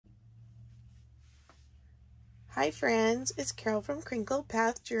Hi friends, it's Carol from Crinkled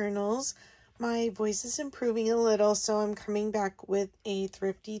Path Journals. My voice is improving a little, so I'm coming back with a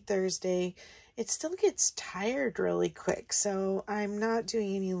Thrifty Thursday. It still gets tired really quick, so I'm not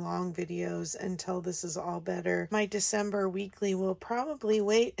doing any long videos until this is all better. My December weekly will probably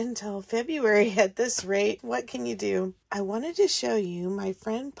wait until February at this rate. What can you do? I wanted to show you my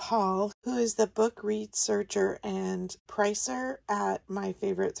friend Paul, who is the book researcher and pricer at my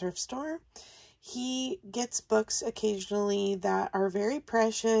favorite thrift store. He gets books occasionally that are very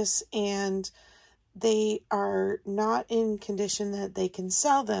precious and they are not in condition that they can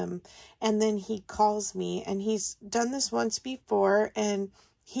sell them. And then he calls me, and he's done this once before, and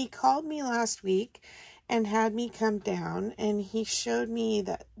he called me last week and had me come down, and he showed me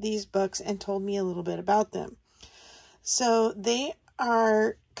these books and told me a little bit about them. So they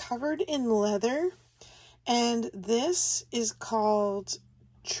are covered in leather, and this is called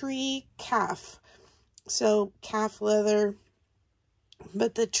tree calf. So calf leather,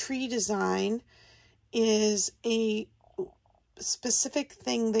 but the tree design is a specific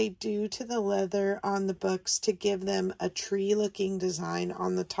thing they do to the leather on the books to give them a tree looking design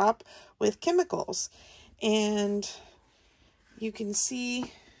on the top with chemicals. And you can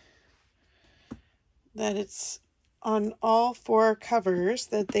see that it's on all four covers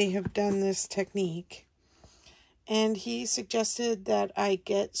that they have done this technique. And he suggested that I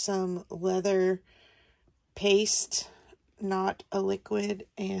get some leather paste, not a liquid,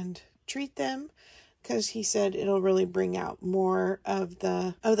 and treat them because he said it'll really bring out more of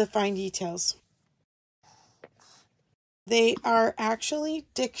the fine details. They are actually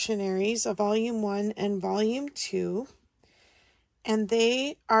dictionaries, a volume 1 and volume 2, and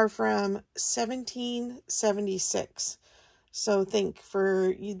they are from 1776. So think,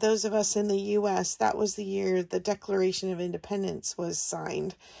 for those of us in the U.S., that was the year the Declaration of Independence was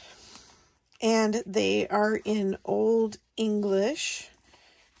signed. And they are in Old English.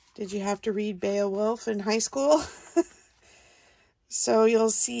 Did you have to read Beowulf in high school? So you'll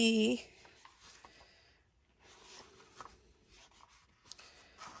see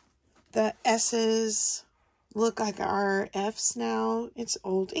the S's look like our F's now. It's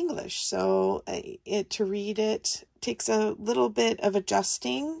Old English. So to read it takes a little bit of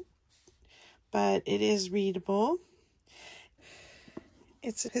adjusting, but it is readable.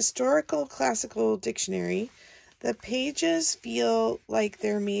 It's a historical classical dictionary. The pages feel like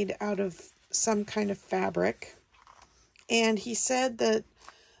they're made out of some kind of fabric. And he said that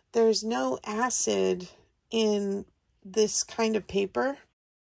there's no acid in this kind of paper.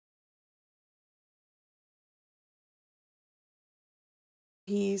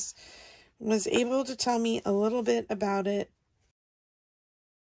 He was able to tell me a little bit about it.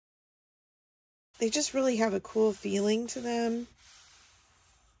 They just really have a cool feeling to them.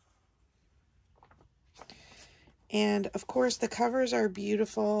 And of course the covers are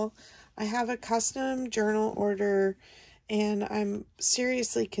beautiful. I have a custom journal order, and I'm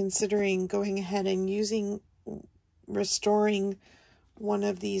seriously considering going ahead and restoring one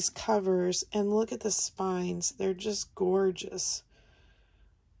of these covers. And look at the spines. They're just gorgeous.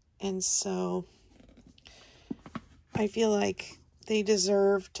 And so I feel like they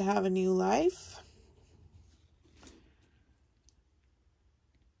deserve to have a new life.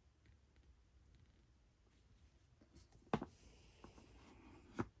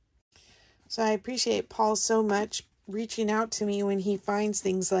 So I appreciate Paul so much reaching out to me when he finds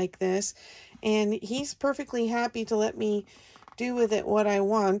things like this. And he's perfectly happy to let me do with it what I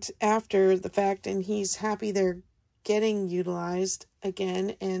want after the fact. And he's happy they're getting utilized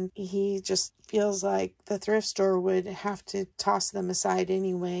again. And he just feels like the thrift store would have to toss them aside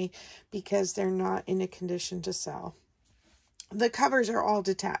anyway because they're not in a condition to sell. The covers are all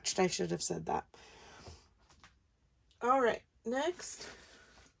detached. I should have said that. All right, next.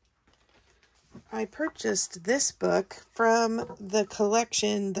 I purchased this book from the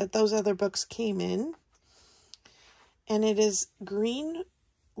collection that those other books came in. And it is green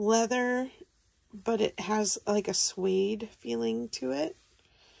leather, but it has like a suede feeling to it.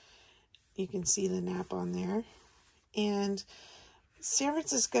 You can see the nap on there. And San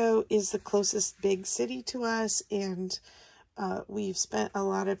Francisco is the closest big city to us, and we've spent a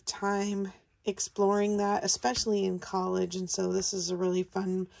lot of time exploring that, especially in college. And so this is a really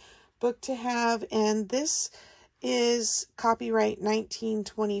fun book to have. And this is copyright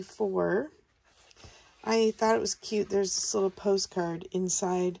 1924. I thought it was cute. There's this little postcard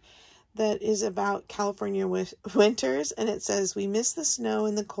inside that is about California winters, and it says, "We miss the snow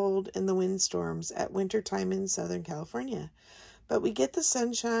and the cold and the windstorms at wintertime in Southern California. But we get the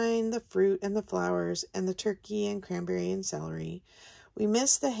sunshine, the fruit and the flowers, and the turkey and cranberry and celery. We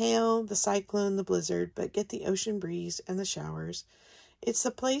miss the hail, the cyclone, the blizzard, but get the ocean breeze and the showers. It's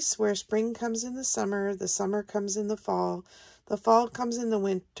the place where spring comes in the summer comes in the fall comes in the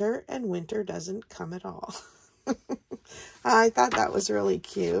winter, and winter doesn't come at all. I thought that was really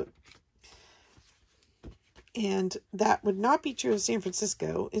cute. And that would not be true of San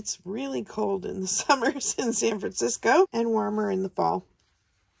Francisco. It's really cold in the summers in San Francisco and warmer in the fall.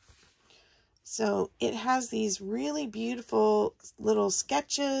 So it has these really beautiful little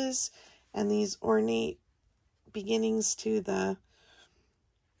sketches and these ornate beginnings to the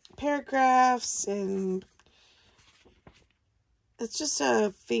paragraphs, and it's just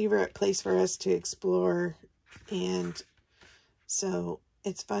a favorite place for us to explore. And so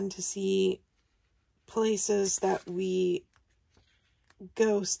it's fun to see places that we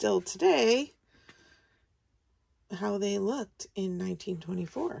go still today, how they looked in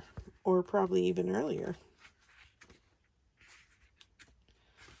 1924, or probably even earlier.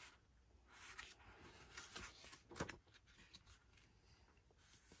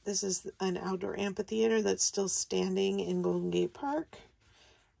 This is an outdoor amphitheater that's still standing in Golden Gate Park.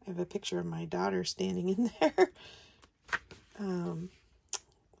 I have a picture of my daughter standing in there. Let's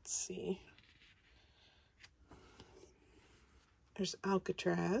see. There's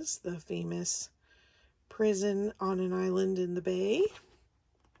Alcatraz, the famous prison on an island in the bay.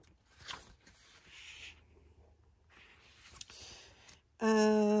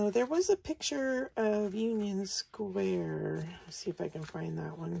 There was a picture of Union Square. Let's see if I can find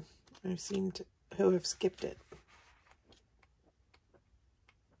that one. I seem to have skipped it.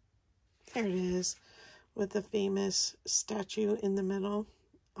 There it is, with the famous statue in the middle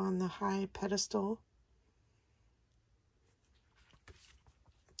on the high pedestal.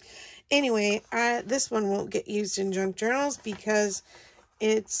 Anyway, this one won't get used in junk journals because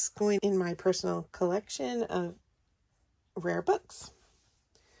it's going in my personal collection of rare books.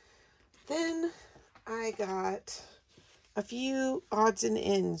 Then I got a few odds and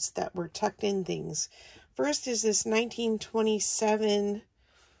ends that were tucked in things. First is this 1927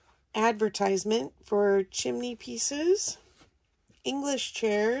 advertisement for chimney pieces, English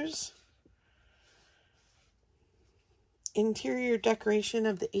chairs, interior decoration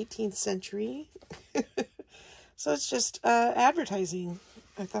of the 18th century. So it's just advertising.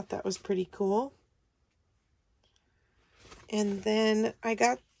 I thought that was pretty cool. And then I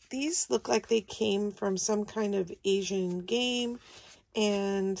got these, look like they came from some kind of Asian game,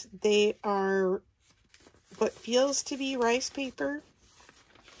 and they are what feels to be rice paper,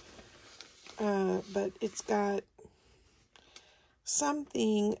 but it's got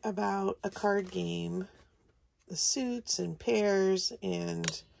something about a card game, the suits and pairs,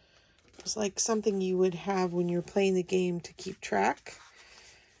 and it's like something you would have when you're playing the game to keep track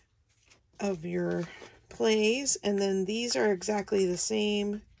of your plays. And then these are exactly the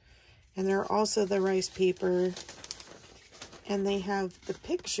same, and they're also the rice paper, and they have the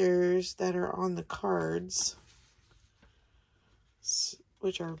pictures that are on the cards,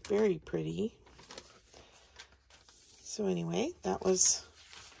 which are very pretty. So anyway, that was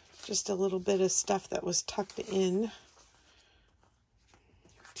just a little bit of stuff that was tucked in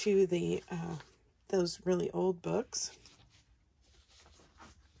to the those really old books.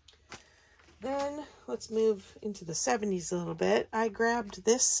 Then let's move into the 70s a little bit. I grabbed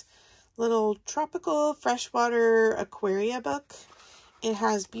this little tropical freshwater aquaria book. It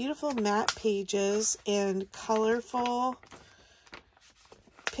has beautiful matte pages and colorful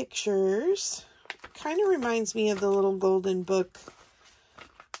pictures. Kind of reminds me of the little golden book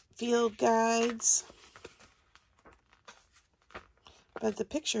field guides. But the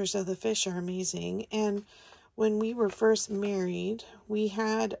pictures of the fish are amazing. And when we were first married, we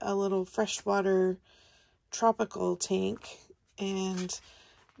had a little freshwater tropical tank, and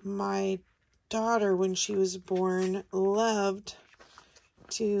my daughter, when she was born, loved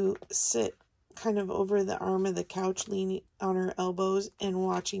to sit kind of over the arm of the couch, leaning on her elbows and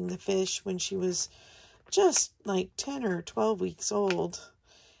watching the fish when she was just like 10 or 12 weeks old.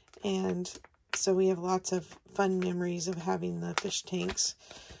 And so we have lots of fun memories of having the fish tanks.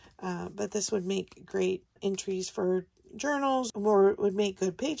 But this would make great entries for journals, or would make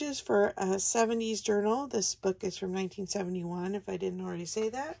good pages for a 70s journal. This book is from 1971, if I didn't already say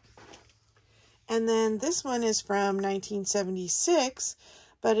that. And then this one is from 1976,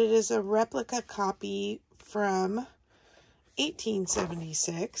 but it is a replica copy from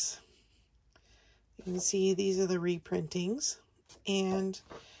 1876. You can see these are the reprintings, and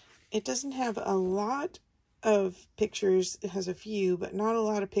it doesn't have a lot of pictures. It has a few, but not a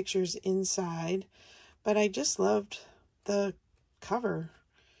lot of pictures inside. But I just loved the cover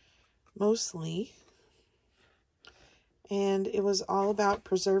mostly. and it was all about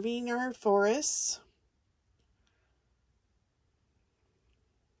preserving our forests.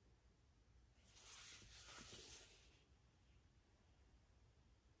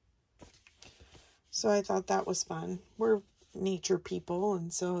 So I thought that was fun. We're nature people,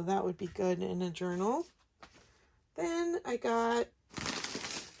 and so that would be good in a journal. Then I got,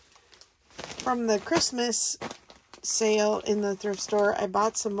 from the Christmas sale in the thrift store, I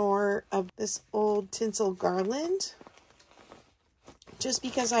bought some more of this old tinsel garland, just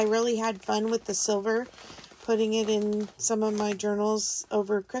because I really had fun with the silver, putting it in some of my journals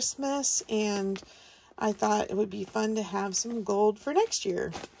over Christmas, and I thought it would be fun to have some gold for next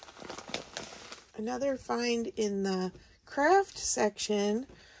year. Another find in the craft section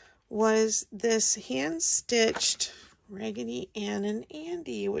was this hand-stitched Raggedy Ann and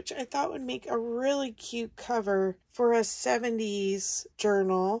Andy, which I thought would make a really cute cover for a 70s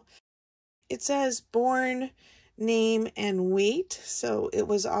journal. It says born, name, and weight, so it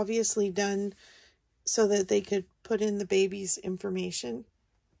was obviously done so that they could put in the baby's information.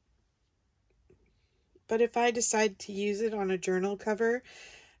 But if I decide to use it on a journal cover,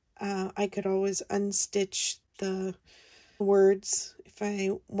 I could always unstitch the words if I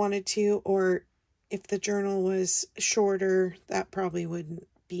wanted to, or if the journal was shorter, that probably wouldn't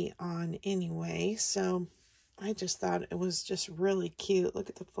be on anyway. So I just thought it was just really cute. Look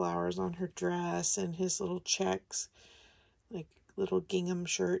at the flowers on her dress and his little checks, like little gingham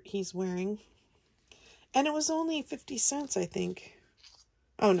shirt he's wearing. And it was only 50 cents, I think.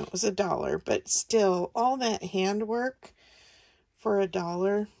 Oh no, it was $1, but still, all that handwork for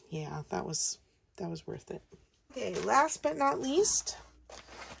 $1. Yeah, that was worth it. Okay, last but not least,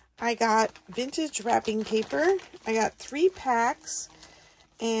 I got vintage wrapping paper. I got 3 packs,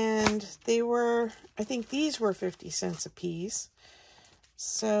 and they were, I think these were 50 cents a piece.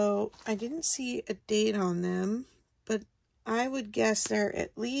 So I didn't see a date on them, but I would guess they're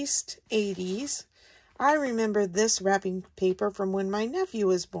at least 80s. I remember this wrapping paper from when my nephew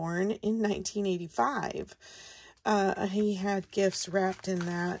was born in 1985. He had gifts wrapped in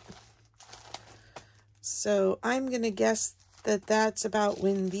that. So I'm going to guess that that's about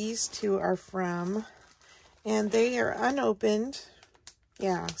when these two are from. And they are unopened.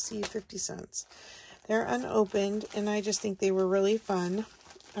 Yeah, see, 50 cents. They're unopened, and I just think they were really fun.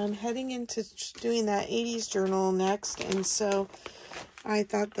 I'm heading into doing that 80s journal next, and so I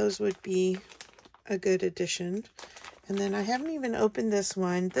thought those would be a good addition. And then I haven't even opened this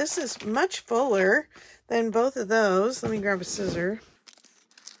one. This is much fuller than both of those. Let me grab a scissor.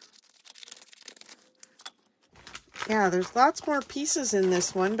 Yeah, there's lots more pieces in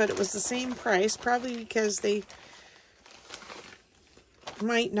this one, but it was the same price, probably because they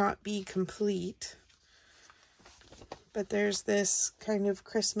might not be complete. But there's this kind of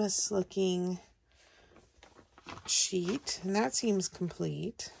Christmas looking sheet, and that seems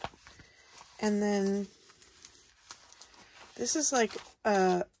complete. And then this is like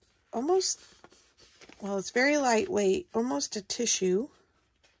almost, well, it's very lightweight, almost a tissue.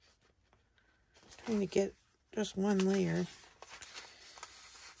 Trying to get just one layer.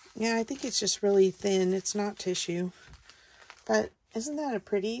 Yeah, I think it's just really thin. It's not tissue. But isn't that a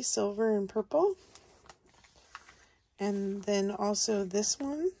pretty silver and purple? And then also this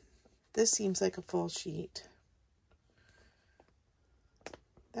one. This seems like a full sheet.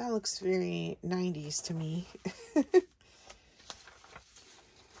 That looks very 90s to me.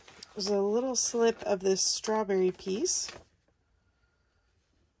 There's a little slip of this strawberry piece.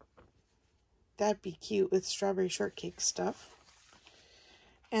 That'd be cute with strawberry shortcake stuff.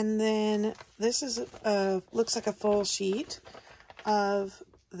 And then this is looks like a full sheet of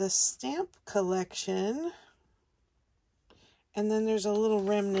the stamp collection. And then there's a little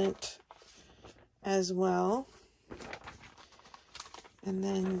remnant as well. And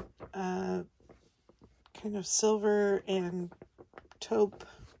then kind of silver and taupe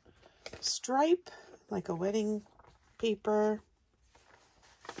stripe, like a wedding paper.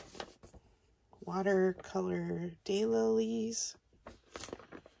 Watercolor daylilies.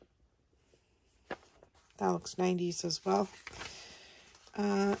 That looks 90s as well.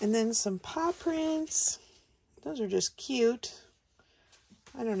 And then some paw prints. Those are just cute.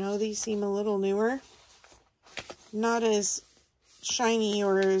 I don't know, these seem a little newer. Not as shiny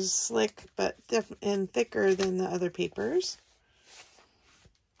or as slick, but and thicker than the other papers.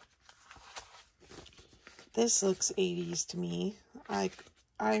 This looks 80s to me. I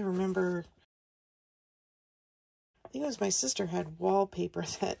remember, I think it was my sister had wallpaper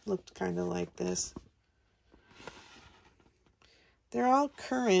that looked kind of like this. They're all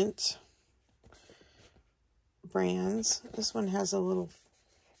current brands. This one has a little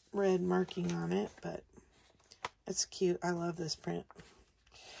red marking on it, but It's cute. I love this print.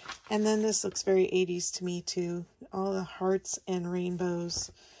 And then this looks very 80s to me too. All the hearts and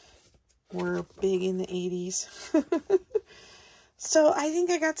rainbows were big in the 80s. So I think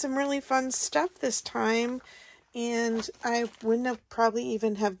I got some really fun stuff this time. And I wouldn't have probably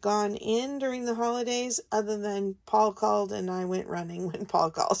even have gone in during the holidays other than Paul called and I went running when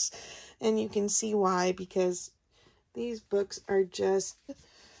Paul calls. And you can see why, because these books are just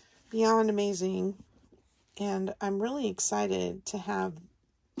beyond amazing. And I'm really excited to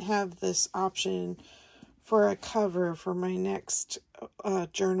have this option for a cover for my next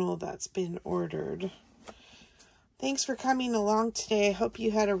journal that's been ordered. Thanks for coming along today. I hope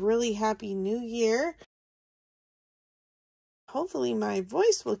you had a really happy new year. Hopefully my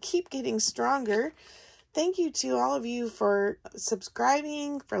voice will keep getting stronger. Thank you to all of you for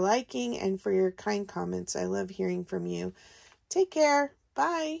subscribing, for liking, and for your kind comments. I love hearing from you. Take care.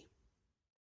 Bye.